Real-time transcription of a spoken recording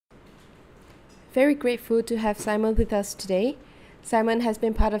Very grateful to have Simon with us today. Simon has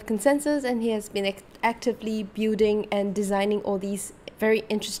been part of Consensus and he has been actively building and designing all these very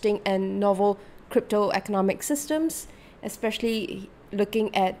interesting and novel crypto economic systems, especially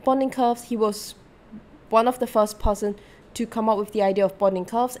looking at bonding curves. He was one of the first person to come up with the idea of bonding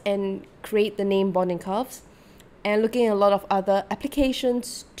curves and create the name bonding curves, and looking at a lot of other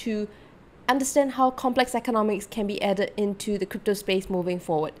applications to understand how complex economics can be added into the crypto space moving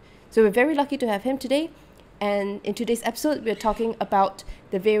forward. So we're very lucky to have him today. And in today's episode, we're talking about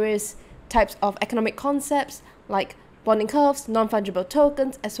the various types of economic concepts like bonding curves, non-fungible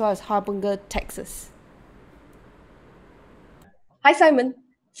tokens, as well as Harberger taxes. Hi, Simon.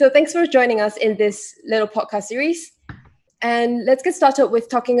 So thanks for joining us in this little podcast series. And let's get started with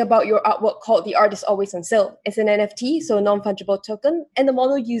talking about your artwork called The Art is Always on Sale. It's an NFT, so non-fungible token, and the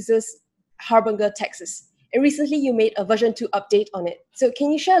model uses Harberger taxes. And recently you made a version 2 update on it. So can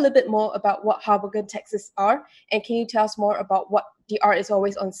you share a little bit more about what Harberger taxes are? And can you tell us more about what The Art is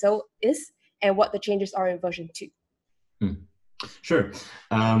Always on Sale is and what the changes are in version 2? Sure.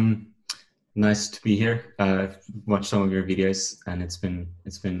 Nice to be here. I've watched some of your videos and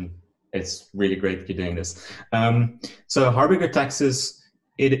it's really great you're doing this. So Harbinger taxes,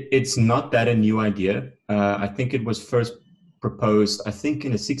 it's not that a new idea. I think it was first proposed, I think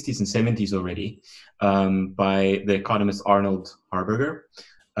in the 60s and 70s already, by the economist Arnold Harberger.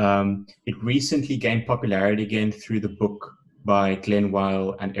 It recently gained popularity again through the book by Glenn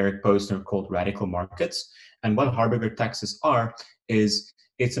Weil and Eric Posner called Radical Markets. And what Harbinger taxes are is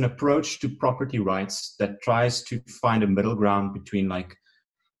it's an approach to property rights that tries to find a middle ground between like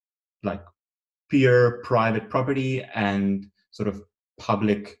pure private property and sort of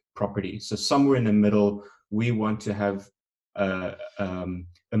public property. So somewhere in the middle, we want to have a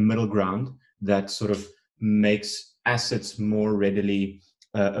middle ground that sort of makes assets more readily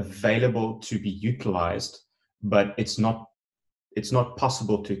available to be utilized, but it's not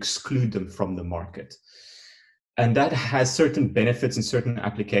possible to exclude them from the market. And that has certain benefits in certain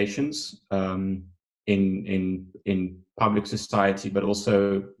applications in public society, but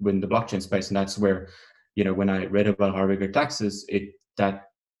also in the blockchain space. And that's where, when I read about Harbinger taxes,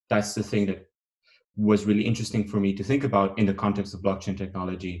 that's the thing that was really interesting for me to think about in the context of blockchain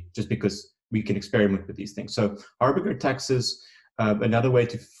technology, just because we can experiment with these things. So Harbinger taxes, another way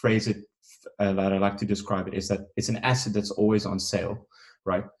to phrase it that I like to describe it is that it's an asset that's always on sale,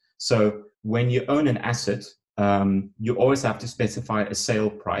 right? So when you own an asset, you always have to specify a sale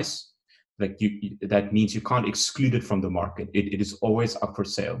price. That means you can't exclude it from the market. It is always up for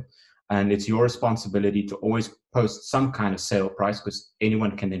sale. And it's your responsibility to always post some kind of sale price because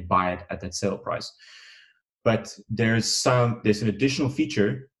anyone can then buy it at that sale price. But there's an additional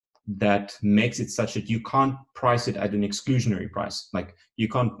feature that makes it such that you can't price it at an exclusionary price. Like you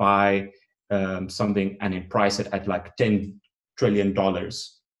can't buy something and then price it at like $10 trillion.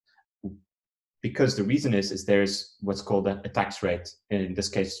 Because the reason is there's what's called a tax rate. In this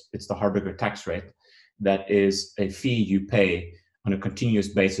case, it's the Harbinger tax rate. That is a fee you pay on a continuous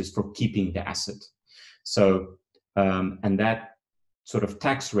basis for keeping the asset. So, and that sort of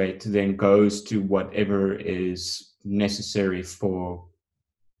tax rate then goes to whatever is necessary for,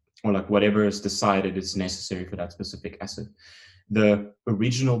 or like whatever is decided is necessary for that specific asset. The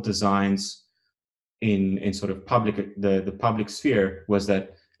original designs in sort of the public sphere was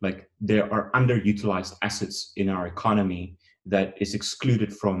that like there are underutilized assets in our economy that is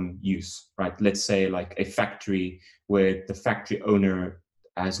excluded from use, right? Let's say like a factory where the factory owner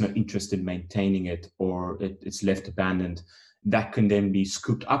has no interest in maintaining it, or it's left abandoned. That can then be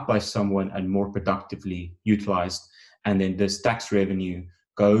scooped up by someone and more productively utilized. And then this tax revenue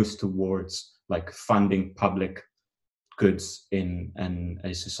goes towards like funding public goods in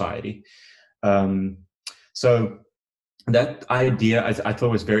a society. So that idea I thought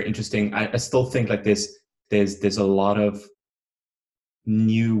was very interesting. I still think like there's a lot of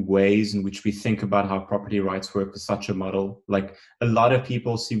new ways in which we think about how property rights work with such a model. Like a lot of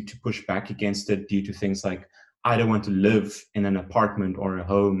people seem to push back against it due to things like, I don't want to live in an apartment or a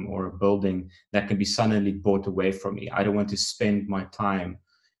home or a building that can be suddenly bought away from me. I don't want to spend my time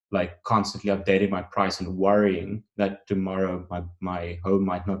like constantly updating my price and worrying that tomorrow my home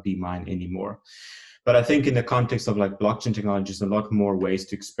might not be mine anymore. But I think in the context of like blockchain technology, there's a lot more ways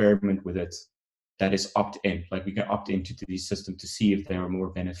to experiment with it that is opt-in. Like we can opt into these systems to see if they are more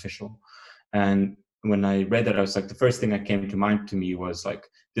beneficial. And when I read that, I was like, the first thing that came to mind to me was like,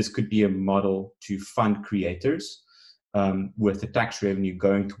 this could be a model to fund creators with the tax revenue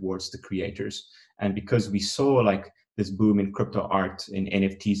going towards the creators. And because we saw like this boom in crypto art, in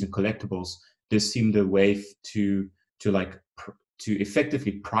NFTs and collectibles, this seemed a way to to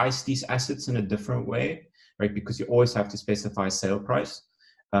effectively price these assets in a different way, right? Because you always have to specify sale price.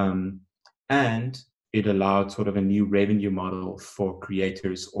 And it allowed sort of a new revenue model for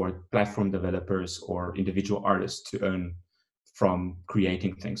creators or platform developers or individual artists to earn from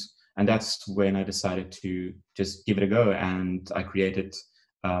creating things. And that's when I decided to just give it a go. And I created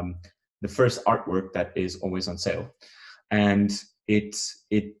the first artwork that is always on sale. And it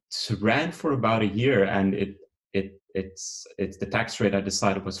ran for about a year, and it's the tax rate I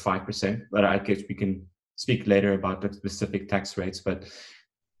decided was 5%, but I guess we can speak later about the specific tax rates. But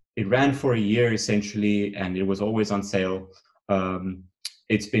it ran for a year essentially, and it was always on sale.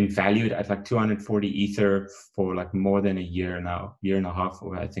 It's been valued at like 240 Ether for like more than a year now, year and a half,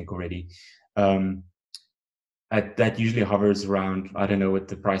 I think already. That usually hovers around, I don't know what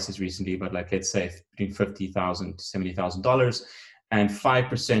the price is recently, but like let's say between $50,000 to $70,000, and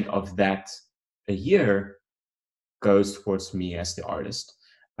 5% of that a year goes towards me as the artist.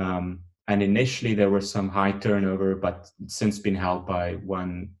 And initially there was some high turnover, but it's since been held by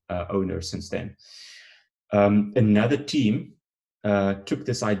one owner since then. Another team took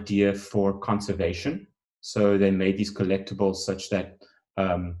this idea for conservation. So they made these collectibles such that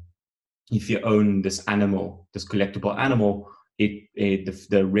if you own this animal, this collectible animal,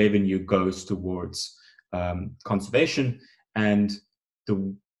 the revenue goes towards conservation. And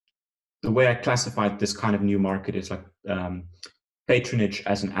the way I classified this kind of new market is like patronage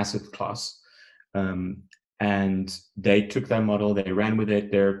as an asset class. And they took that model, they ran with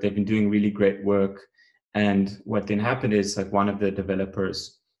it. They've been doing really great work. And what then happened is like one of the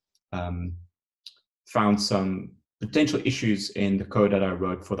developers found some potential issues in the code that I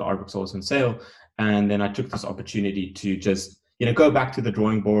wrote for the artworks always on sale. And then I took this opportunity to just, go back to the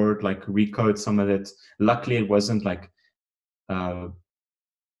drawing board, like recode some of it. Luckily, it wasn't like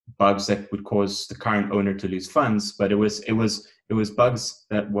bugs that would cause the current owner to lose funds, but it was bugs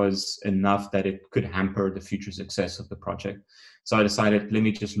that was enough that it could hamper the future success of the project. So I decided, let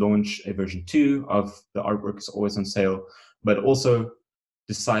me just launch a version 2 of the artwork is always on sale, but also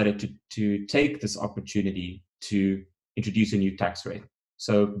decided to take this opportunity to introduce a new tax rate.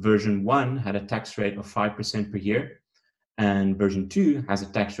 So version 1 had a tax rate of 5% per year, and version 2 has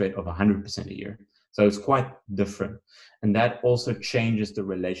a tax rate of 100% a year. So it's quite different. And that also changes the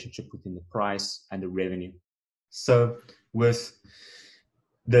relationship between the price and the revenue. So with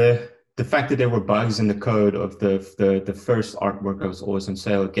the fact that there were bugs in the code of the first artwork that was always on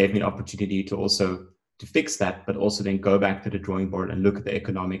sale, it gave me an opportunity to also to fix that, but also then go back to the drawing board and look at the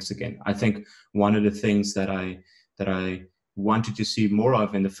economics again. I think one of the things that I wanted to see more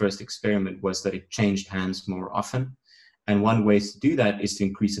of in the first experiment was that it changed hands more often. And one way to do that is to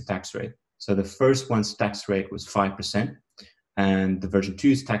increase the tax rate. So the first one's tax rate was 5%, and the version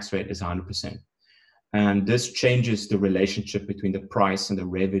 2's tax rate is 100%. And this changes the relationship between the price and the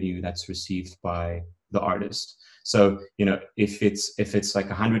revenue that's received by the artist. So, if it's like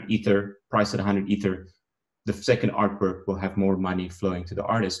 100 Ether, priced at 100 Ether, the second artwork will have more money flowing to the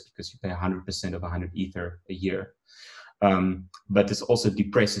artist because you pay 100% of 100 Ether a year. But this also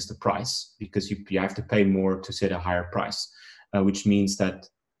depresses the price because you have to pay more to set a higher price, which means that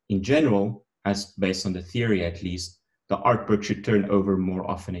in general, as based on the theory at least, the artwork should turn over more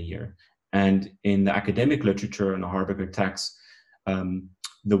often a year. And in the academic literature on the Harberger tax,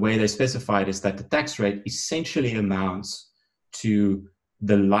 the way they specify it is that the tax rate essentially amounts to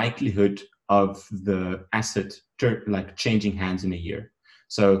the likelihood of the asset like changing hands in a year.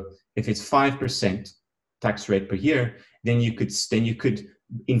 So if it's 5% tax rate per year, then you could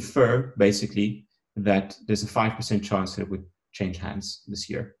infer basically that there's a 5% chance that it would change hands this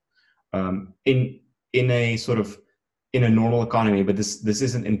year. In a normal economy, but this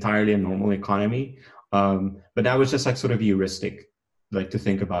isn't entirely a normal economy. But that was just like sort of heuristic, like to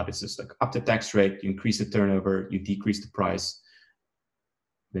think about. It's just like up the tax rate, you increase the turnover, you decrease the price,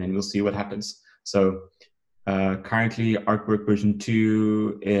 then we'll see what happens. So currently artwork version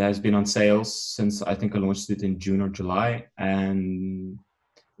 2 it has been on sale since I think I launched it in June or July, and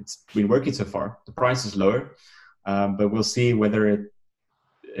it's been working so far. The price is lower, but we'll see whether it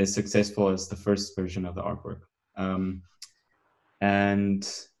is successful as the first version of the artwork. And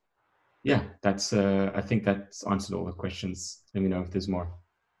yeah, that's I think that's answered all the questions. Let me know if there's more.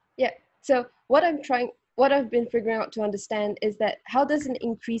 Yeah. So what I've been figuring out to understand is that how does an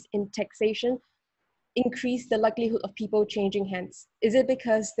increase in taxation increase the likelihood of people changing hands? Is it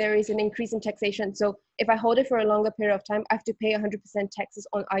because there is an increase in taxation? So if I hold it for a longer period of time, I have to pay 100% taxes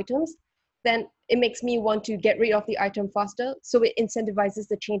on items. Then it makes me want to get rid of the item faster. So it incentivizes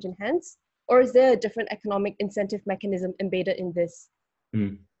the change in hands. Or is there a different economic incentive mechanism embedded in this?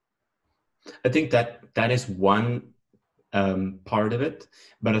 I think that is one part of it.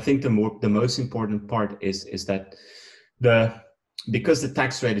 But I think the most important part is that because the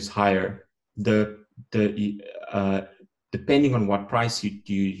tax rate is higher, depending on what price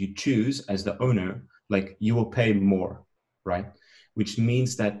you choose as the owner, like you will pay more, right? Which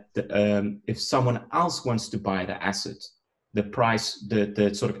means that if someone else wants to buy the asset, the price,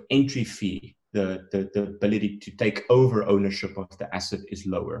 the sort of entry fee, the ability to take over ownership of the asset is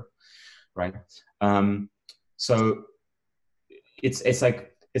lower, right? So it's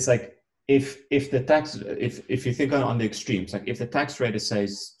like if you think on the extremes, like if the tax rate is say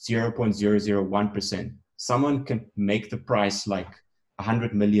 0.001%, someone can make the price like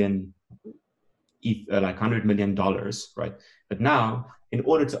 100 million, like $100 million, right? But now, in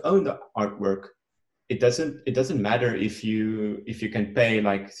order to own the artwork, it doesn't matter if you can pay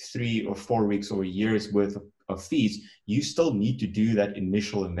like 3 or 4 weeks or a year's worth of fees. You still need to do that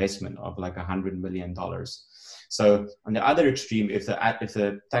initial investment of like $100 million. So on the other extreme, if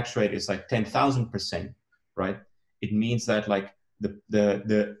the tax rate is like 10,000%, right, it means that like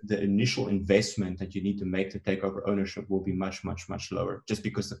the initial investment that you need to make to take over ownership will be much lower, just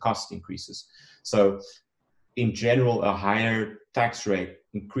because the cost increases. So in general, a higher tax rate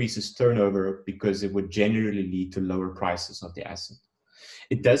increases turnover because it would generally lead to lower prices of the asset.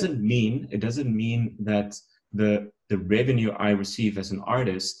 It doesn't mean that the revenue I receive as an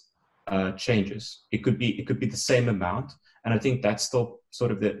artist changes. It could be the same amount, and I think that's still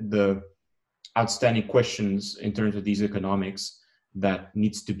sort of the outstanding questions in terms of these economics that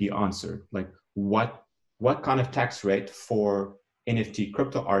needs to be answered. Like what kind of tax rate for NFT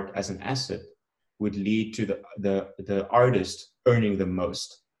crypto art as an asset would lead to the artist earning the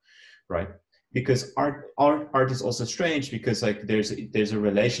most, right? Because art is also strange, because like there's a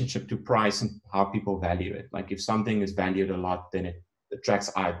relationship to price and how people value it. Like if something is valued a lot, then it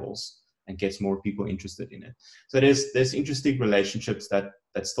attracts eyeballs and gets more people interested in it. So there's interesting relationships that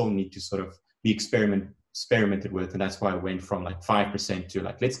still need to sort of be experimented with, and that's why I went from like 5% to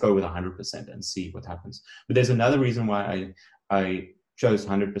like, let's go with 100% and see what happens. But there's another reason why I chose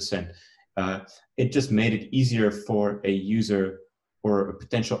 100%. It just made it easier for a user or a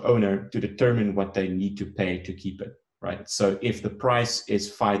potential owner to determine what they need to pay to keep it, right? So if the price is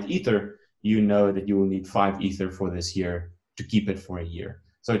 5 Ether, you know that you will need 5 Ether for this year to keep it for a year.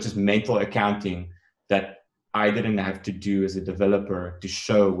 So it's just mental accounting that I didn't have to do as a developer to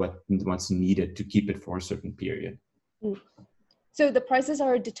show what's needed to keep it for a certain period. So the prices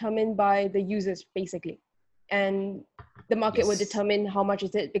are determined by the users, basically. And the market will determine how much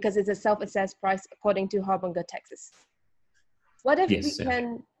is it, because it's a self-assessed price according to Harberger taxes. What if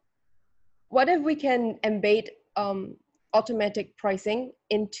we can embed automatic pricing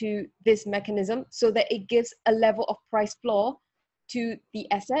into this mechanism so that it gives a level of price floor to the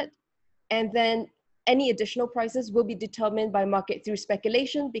asset, and then any additional prices will be determined by market through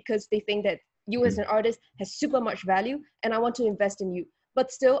speculation, because they think that you as an artist has super much value and I want to invest in you.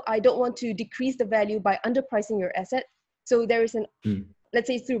 But still, I don't want to decrease the value by underpricing your asset. So there is let's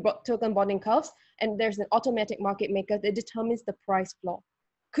say through token bonding curves, and there's an automatic market maker that determines the price floor.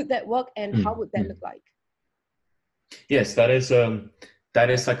 Could that work, and how would that look like? Yes, that is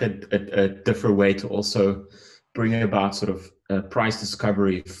like a different way to also bring about sort of price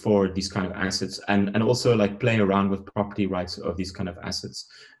discovery for these kind of assets, and also like play around with property rights of these kind of assets.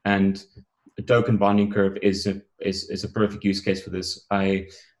 And a token bonding curve is a perfect use case for this. I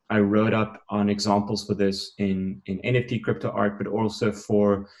wrote up on examples for this in NFT crypto art, but also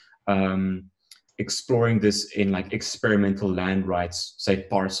for exploring this in like experimental land rights, say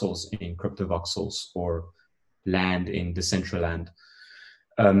parcels in crypto voxels or land in Decentraland,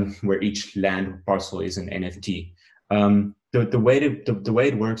 where each land parcel is an NFT. The way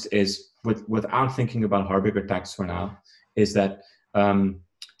it works is, without thinking about Harberger tax for now, is that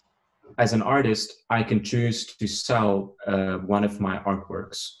as an artist, I can choose to sell one of my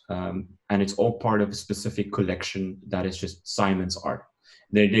artworks, and it's all part of a specific collection that is just Simon's art.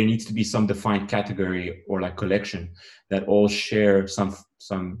 There needs to be some defined category or like collection that all share some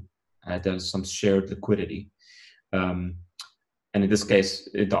shared liquidity. And in this case,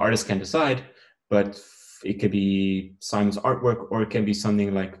 the artist can decide, but it could be Simon's artwork, or it can be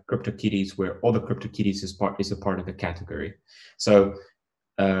something like CryptoKitties, where all the CryptoKitties is a part of the category. So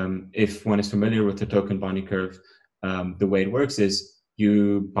if one is familiar with the token bonding curve, the way it works is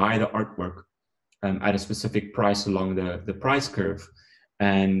you buy the artwork at a specific price along the price curve,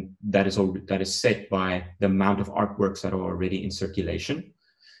 and that is set by the amount of artworks that are already in circulation.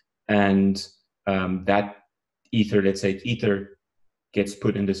 And that Ether, let's say Ether, gets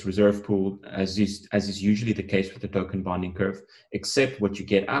put in this reserve pool, as is usually the case with the token bonding curve, except what you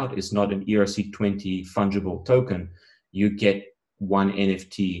get out is not an ERC20 fungible token. you get one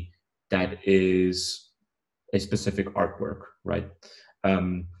NFT that is a specific artwork, right?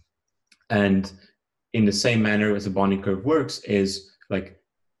 And in the same manner as the bonding curve works is like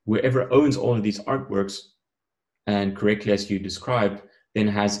whoever owns all of these artworks, and correctly as you described, then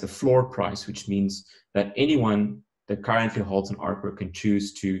has a floor price, which means that anyone that currently holds an artwork can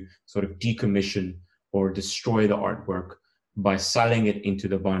choose to sort of decommission or destroy the artwork by selling it into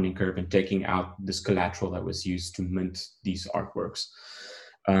the bonding curve and taking out this collateral that was used to mint these artworks.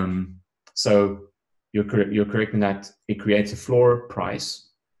 So you're correct in that it creates a floor price,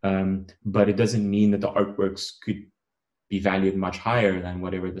 but it doesn't mean that the artworks could be valued much higher than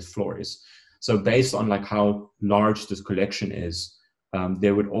whatever the floor is. So based on like how large this collection is,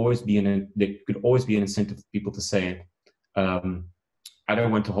 there could always be an incentive for people to say, I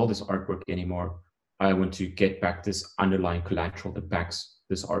don't want to hold this artwork anymore. I want to get back this underlying collateral that backs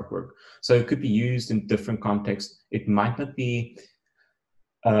this artwork. So it could be used in different contexts. It might not be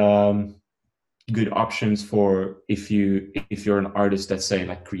good options for if you're an artist that say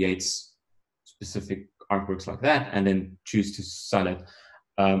like creates specific artworks like that and then choose to sell it.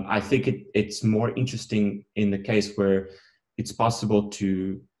 I think it's more interesting in the case where it's possible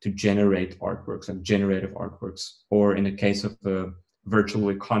to generate artworks, like generative artworks, or in the case of the virtual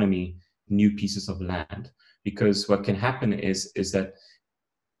economy, new pieces of land. Because what can happen is that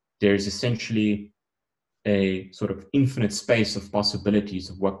there's essentially a sort of infinite space of possibilities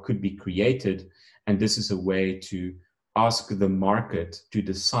of what could be created. And this is a way to ask the market to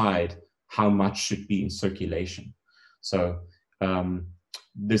decide how much should be in circulation. So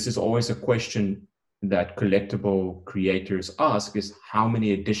this is always a question that collectible creators ask, is how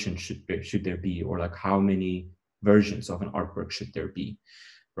many editions should there be, or like how many versions of an artwork should there be,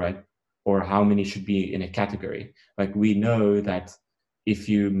 right? Or how many should be in a category. Like we know that if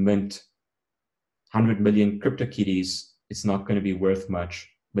you mint 100 million CryptoKitties, it's not going to be worth much.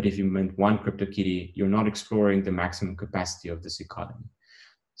 But if you mint one CryptoKitty, you're not exploring the maximum capacity of this economy.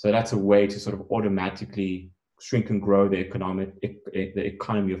 So that's a way to sort of automatically shrink and grow the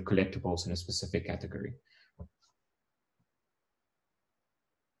economy of collectibles in a specific category.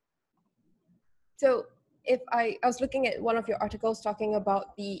 So if I was looking at one of your articles talking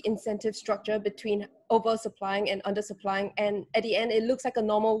about the incentive structure between oversupplying and undersupplying, and at the end it looks like a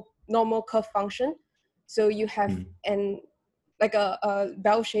normal curve function. So you have a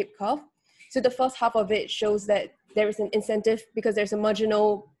bell-shaped curve. So the first half of it shows that there is an incentive because there's a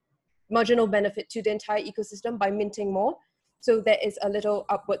marginal benefit to the entire ecosystem by minting more. So there is a little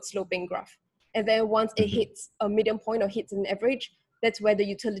upward sloping graph. And then once it hits a medium point or hits an average, that's where the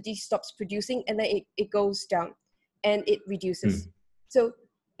utility stops producing, and then it goes down and it reduces. So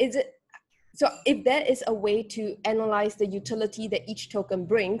if there is a way to analyze the utility that each token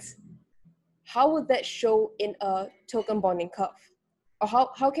brings, how would that show in a token bonding curve? Or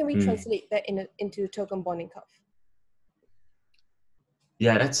how can we translate that into a token bonding curve?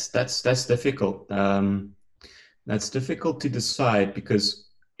 Yeah, that's difficult. That's difficult to decide because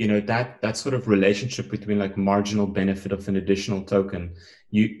that sort of relationship between like marginal benefit of an additional token,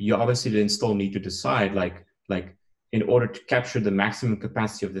 you obviously then still need to decide like in order to capture the maximum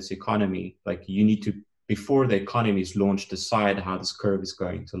capacity of this economy, like you need to, before the economy is launched, decide how this curve is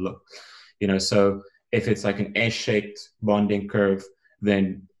going to look. So if it's like an S-shaped bonding curve,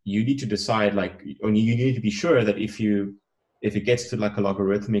 then you need to decide or you need to be sure that if it gets to like a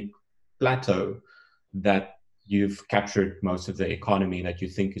logarithmic plateau, that you've captured most of the economy that you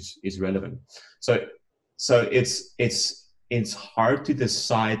think is relevant. So it's hard to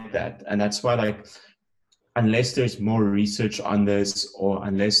decide that, and that's why unless there's more research on this, or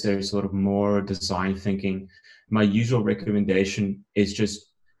unless there's sort of more design thinking, my usual recommendation is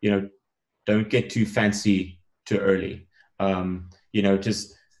just don't get too fancy too early.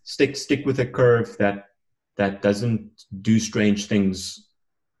 Just stick with a curve that doesn't do strange things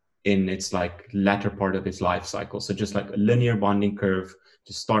in its like latter part of its life cycle. So just like a linear bonding curve,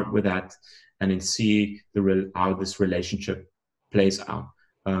 to start with that, and then see how this relationship plays out.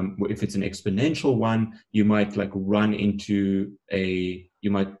 If it's an exponential one, you might like run into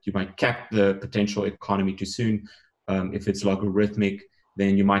you might cap the potential economy too soon. If it's logarithmic,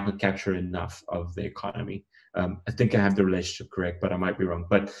 then you might not capture enough of the economy. I think I have the relationship correct, but I might be wrong.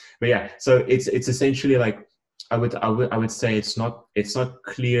 But yeah, so it's essentially like I would say it's not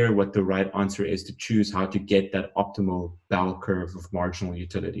clear what the right answer is to choose how to get that optimal bell curve of marginal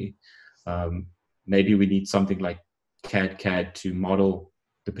utility. Maybe we need something like CAD to model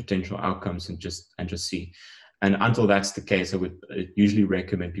the potential outcomes and just see. And until that's the case, I would usually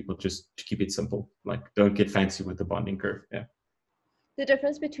recommend people just to keep it simple. Like, don't get fancy with the bonding curve. Yeah. The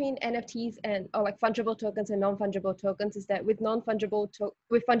difference between NFTs and or like fungible tokens and non-fungible tokens is that with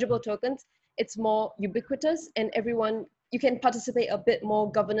fungible tokens, it's more ubiquitous and everyone, you can participate a bit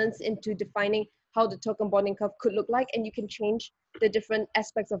more governance into defining how the token bonding curve could look like, and you can change the different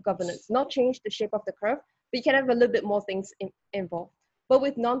aspects of governance, not change the shape of the curve, but you can have a little bit more things involved. But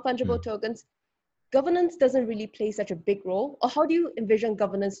with non-fungible tokens, governance doesn't really play such a big role. Or how do you envision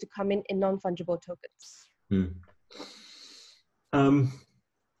governance to come in non-fungible tokens? I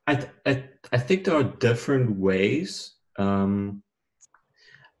think there are different ways. I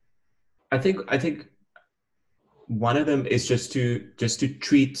think one of them is just to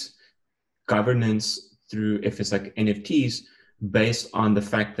treat governance through, if it's like NFTs, based on the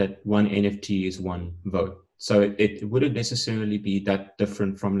fact that one NFT is one vote. So it wouldn't necessarily be that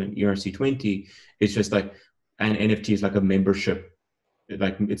different from an ERC20. It's just like an NFT is like a membership.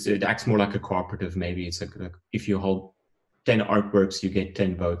 Like it acts more like a cooperative. Maybe it's like if you hold 10 artworks, you get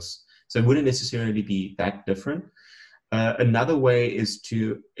 10 votes. So it wouldn't necessarily be that different. Another way is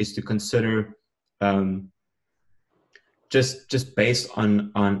to consider just based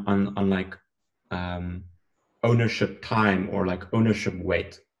on like ownership time or like ownership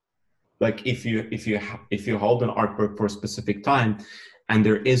weight. Like if you hold an artwork for a specific time, and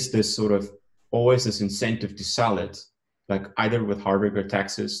there is this sort of always this incentive to sell it, like either with Harberger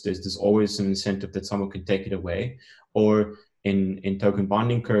taxes, there's always an incentive that someone can take it away, or in token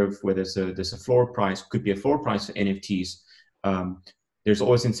bonding curve where there's a floor price, could be a floor price for NFTs. There's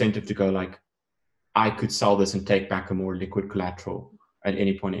always incentive to go like, I could sell this and take back a more liquid collateral at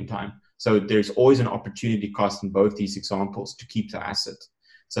any point in time. So there's always an opportunity cost in both these examples to keep the asset.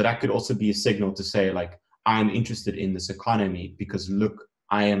 So that could also be a signal to say like, I'm interested in this economy because look,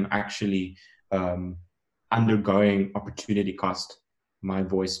 I am actually undergoing opportunity cost. My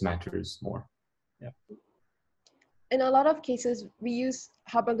voice matters more. Yeah. In a lot of cases, we use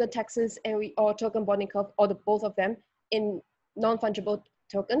Harberger taxes or token bonding curve, or both of them in non-fungible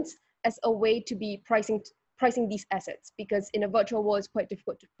tokens as a way to be pricing these assets, because in a virtual world, it's quite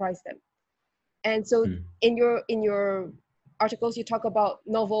difficult to price them. And so in your articles, you talk about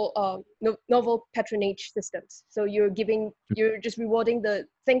novel patronage systems. So you're just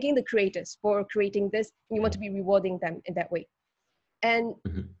thanking the creators for creating this, and you want to be rewarding them in that way. And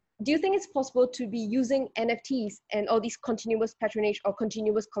do you think it's possible to be using NFTs and all these continuous patronage or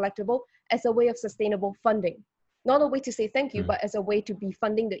continuous collectible as a way of sustainable funding? Not a way to say thank you, but as a way to be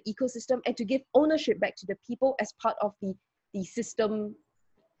funding the ecosystem and to give ownership back to the people as part of the system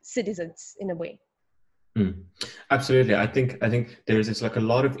citizens in a way. Absolutely. I think there's like a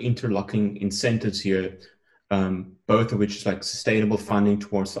lot of interlocking incentives here, both of which is like sustainable funding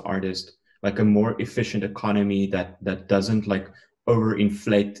towards the artist, like a more efficient economy that doesn't like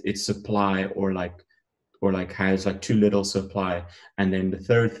overinflate its supply or has like too little supply. And then the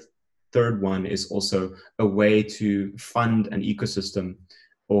third one is also a way to fund an ecosystem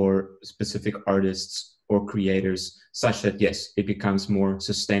or specific artists or creators such that, yes, it becomes more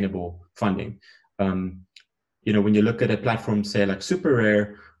sustainable funding. When you look at a platform, say like Super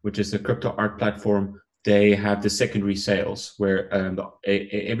Rare, which is a crypto art platform, they have the secondary sales where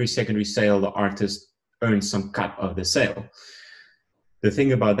every secondary sale, the artist earns some cut of the sale. The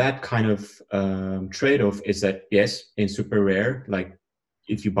thing about that kind of trade-off is that, yes, in Super Rare, like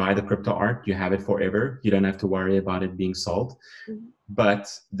if you buy the crypto art, you have it forever. You don't have to worry about it being sold. But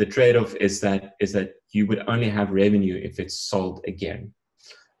the trade-off is that you would only have revenue if it's sold again.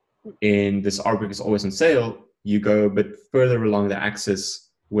 In this artwork is always on sale, you go a bit further along the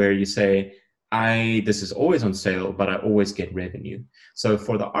axis where you say, this is always on sale, but I always get revenue. So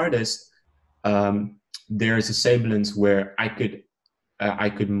for the artist, there is a semblance where I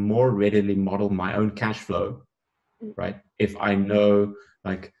could more readily model my own cash flow, right? If I know,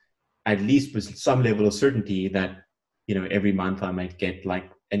 like, at least with some level of certainty that, every month I might get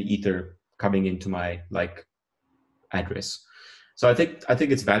like an ether coming into my like address. So I think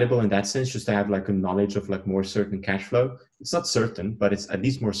it's valuable in that sense, just to have like a knowledge of like more certain cash flow. It's not certain, but it's at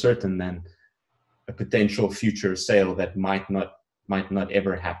least more certain than a potential future sale that might not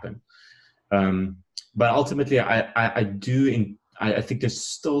ever happen. But ultimately, I think there's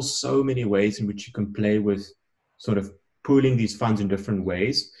still so many ways in which you can play with sort of pooling these funds in different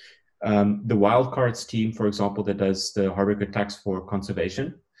ways. The Wildcards team, for example, that does the Harberger tax for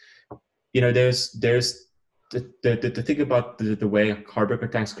conservation, there's the thing about the way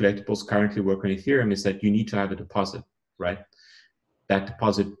Harberger tax collectibles currently work on Ethereum is that you need to have a deposit, right? That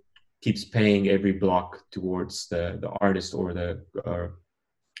deposit keeps paying every block towards the artist or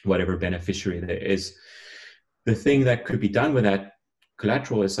whatever beneficiary there is. The thing that could be done with that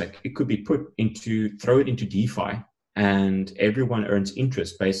collateral is like it could be throw it into DeFi, and everyone earns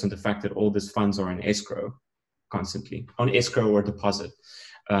interest based on the fact that all these funds are in escrow constantly, on escrow or deposit.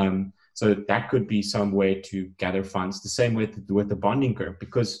 So that could be some way to gather funds. The same with the bonding curve,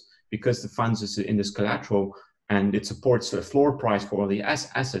 because the funds is in this collateral and it supports a floor price for all the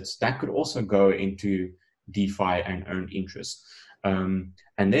assets, that could also go into DeFi and earn interest. And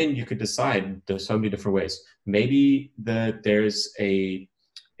then you could decide, there's so many different ways. Maybe there's a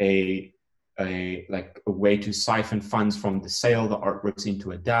way to siphon funds from the sale of the artworks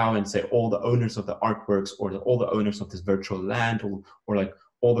into a DAO and say all the owners of the artworks or all the owners of this virtual land or like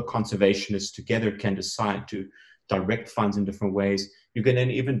all the conservationists together can decide to direct funds in different ways. You can then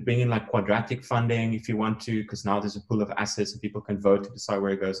even bring in like quadratic funding if you want to, because now there's a pool of assets and people can vote to decide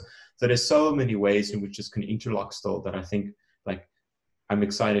where it goes. So there's so many ways in which this can interlock still that I think like I'm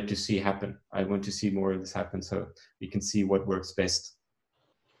excited to see happen. I want to see more of this happen so we can see what works best.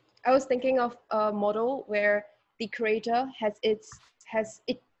 I was thinking of a model where the creator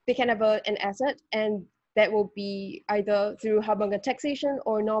they can have an asset, and that will be either through Harberger taxation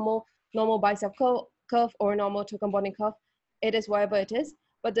or normal buy-sell curve or normal token bonding curve. It is whatever it is,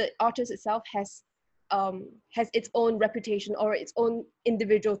 but the artist itself has its own reputation or its own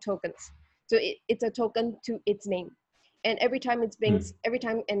individual tokens. So it's a token to its name, and every time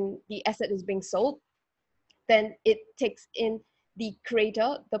and the asset is being sold, then it takes in the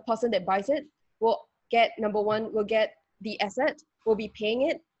creator, the person that buys it, will get, number one, will get the asset, will be paying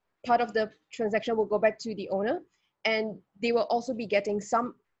it. Part of the transaction will go back to the owner, and they will also be getting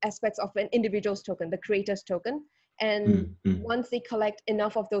some aspects of an individual's token, the creator's token. And once they collect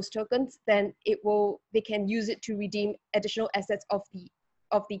enough of those tokens, then they can use it to redeem additional assets of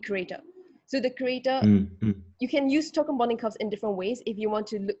the creator. So the creator, you can use token bonding curves in different ways. If you want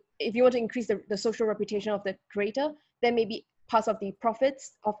to increase the social reputation of the creator, then maybe parts of the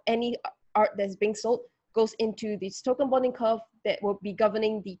profits of any art that's being sold goes into this token bonding curve that will be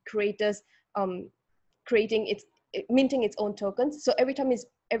governing the creators minting its own tokens. So every time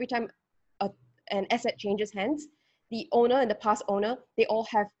an asset changes hands, the owner and the past owner, they all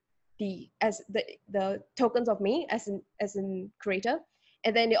have the tokens of me as in creator,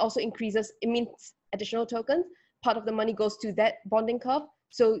 and then it also it mints additional tokens. Part of the money goes to that bonding curve,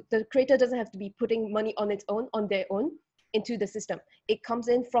 so the creator doesn't have to be putting money on their own into the system. It comes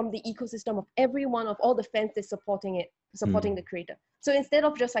in from the ecosystem of everyone, of all the fans that's supporting the creator. So instead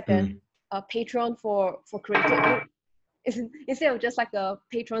of just like a patron for creating, instead of just like a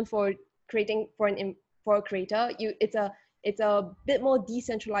patron for creating for a creator, it's a bit more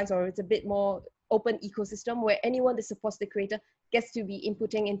decentralized, or it's a bit more open ecosystem where anyone that supports the creator gets to be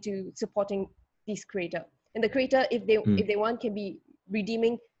inputting into supporting this creator. And the creator, if they want, can be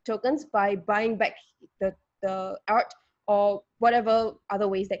redeeming tokens by buying back the art or whatever other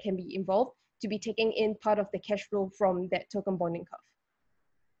ways that can be involved to be taking in part of the cash flow from that token bonding curve.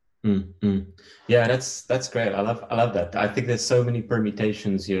 Yeah, that's great. I love that. I think there's so many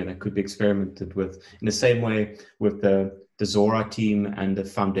permutations here that could be experimented with in the same way with the Zora team and the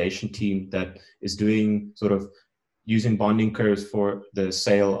foundation team that is doing sort of using bonding curves for the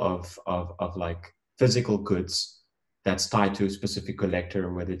sale of like physical goods that's tied to a specific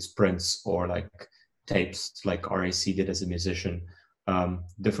collector, whether it's prints or like tapes, like RAC did as a musician.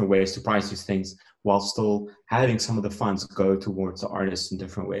 Different ways to price these things while still having some of the funds go towards the artists in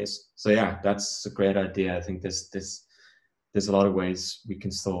different ways. So yeah, that's a great idea. I think there's a lot of ways we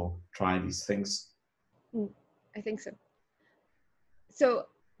can still try these things. I think so. So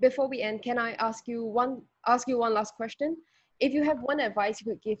before we end, can I ask you one last question? If you have one advice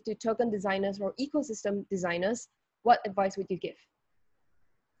you could give to token designers or ecosystem designers, what advice would you give?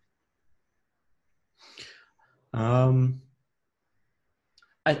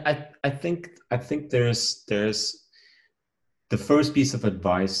 I think there's the first piece of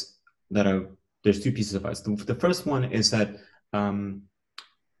advice there's two pieces of advice. The first one is that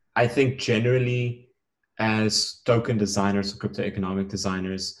I think generally as token designers or crypto economic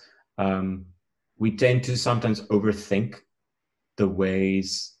designers, we tend to sometimes overthink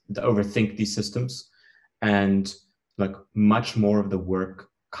these systems, and like much more of the work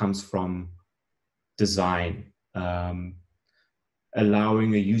comes from design,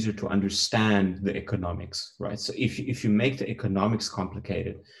 allowing a user to understand the economics, right? So if you make the economics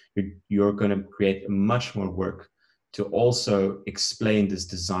complicated, you're going to create much more work to also explain this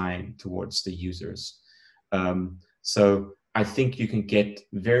design towards the users. So I think you can get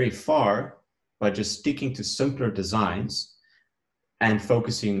very far by just sticking to simpler designs and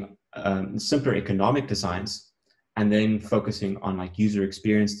focusing simpler economic designs, and then focusing on like user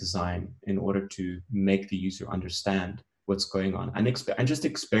experience design in order to make the user understand what's going on, and just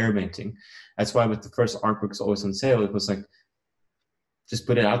experimenting. That's why with the first artworks always on sale, it was like, just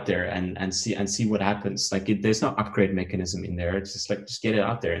put it out there and see what happens. Like there's no upgrade mechanism in there. It's just like, just get it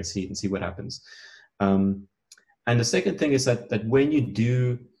out there and see what happens. And the second thing is that when you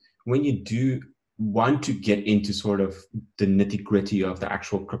do want to get into sort of the nitty gritty of the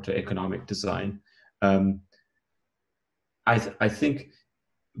actual crypto economic design, I think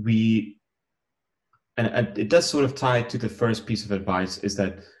and it does sort of tie to the first piece of advice, is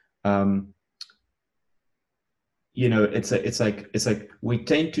that it's like we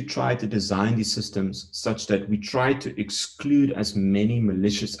tend to try to design these systems such that we try to exclude as many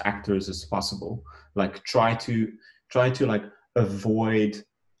malicious actors as possible. Like try to like avoid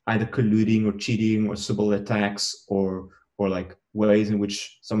either colluding or cheating or Sybil attacks or like ways in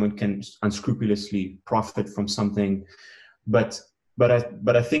which someone can unscrupulously profit from something. But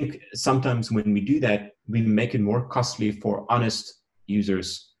I think sometimes when we do that, we make it more costly for honest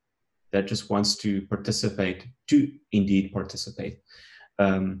users that just wants to indeed participate.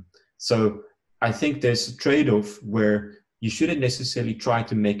 So I think there's a trade-off where you shouldn't necessarily try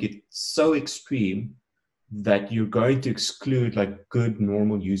to make it so extreme that you're going to exclude like good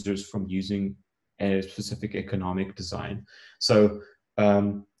normal users from using a specific economic design. So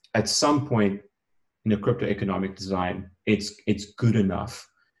at some point in a crypto economic design, it's good enough.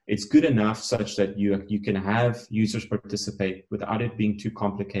 It's good enough such that you can have users participate without it being too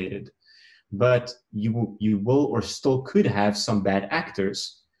complicated. But you will or still could have some bad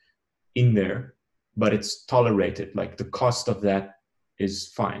actors in there, but it's tolerated. Like the cost of that is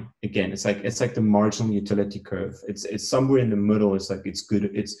fine. Again, it's like the marginal utility curve. It's somewhere in the middle. It's like it's good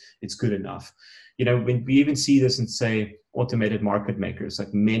good enough. When we even see this in, say, automated market makers,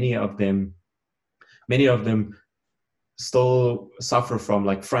 like many of them still suffer from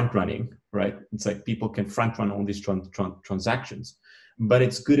like front running, right? It's like people can front run all these transactions, but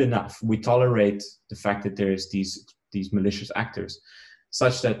it's good enough. We tolerate the fact that there's these malicious actors,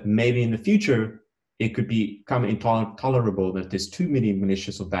 such that maybe in the future it could become intolerable that there's too many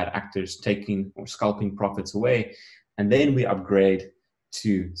malicious or bad actors taking or scalping profits away, and then we upgrade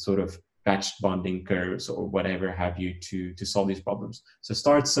to sort of batch bonding curves or whatever have you to solve these problems. So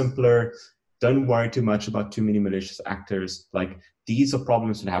start simpler. Don't worry too much about too many malicious actors. Like these are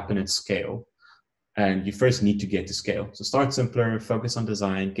problems that happen at scale, and you first need to get to scale. So start simpler, focus on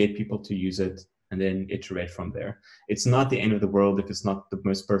design, get people to use it, and then iterate from there. It's not the end of the world if it's not the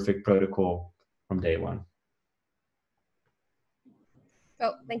most perfect protocol from day one.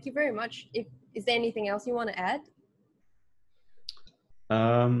 Well, thank you very much. Is there anything else you want to add?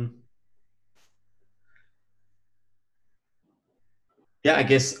 Yeah, I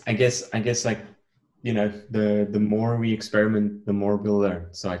guess like, the more we experiment, the more we'll learn.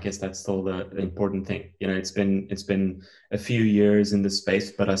 So I guess that's still the important thing. It's been a few years in this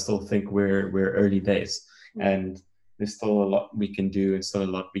space, but I still think we're early days, and there's still a lot we can do and still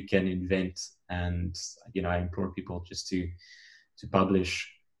a lot we can invent. And I implore people just to publish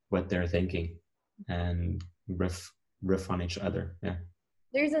what they're thinking and riff on each other. Yeah.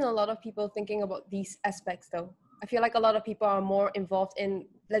 There isn't a lot of people thinking about these aspects though. I feel like a lot of people are more involved in,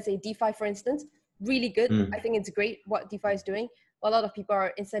 let's say, DeFi, for instance. Really good. I think it's great what DeFi is doing. A lot of people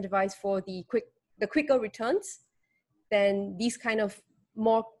are incentivized for the quicker returns than these kind of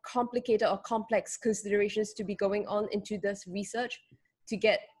more complicated or complex considerations to be going on into this research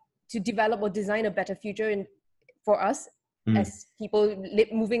to develop or design a better future for us as people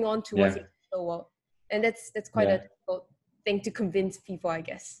moving on towards the digital world. And that's quite a difficult thing to convince people, I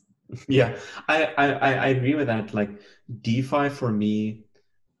guess. Yeah, I agree with that. Like DeFi for me,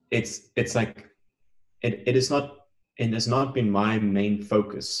 it's like it is not, and has not been my main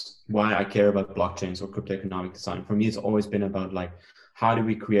focus why I care about blockchains or crypto economic design. For me, it's always been about like, how do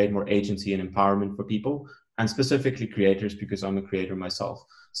we create more agency and empowerment for people, and specifically creators, because I'm a creator myself.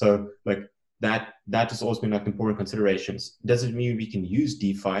 So like that has always been like important considerations. Doesn't mean we can use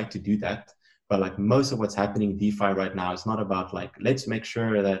DeFi to do that, but like most of what's happening in DeFi right now is not about like, let's make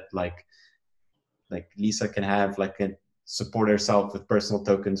sure that like Lisa can have like a support herself with personal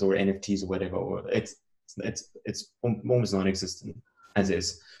tokens or NFTs or whatever. Or it's almost non-existent as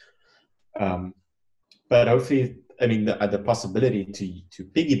is. But hopefully, I mean, the possibility to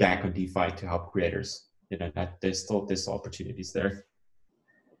piggyback on DeFi to help creators, that there's opportunities there.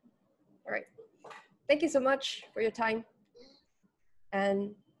 All right. Thank you so much for your time.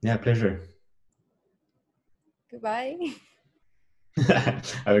 And yeah, pleasure. Goodbye.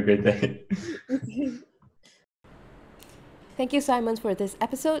 Have a great day. Thank you, Simon, for this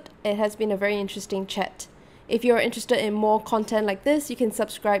episode. It has been a very interesting chat. If you're interested in more content like this, you can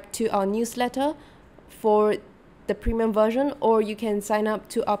subscribe to our newsletter for the premium version, or you can sign up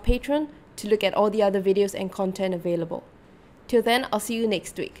to our Patreon to look at all the other videos and content available. Till then, I'll see you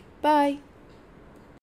next week. Bye!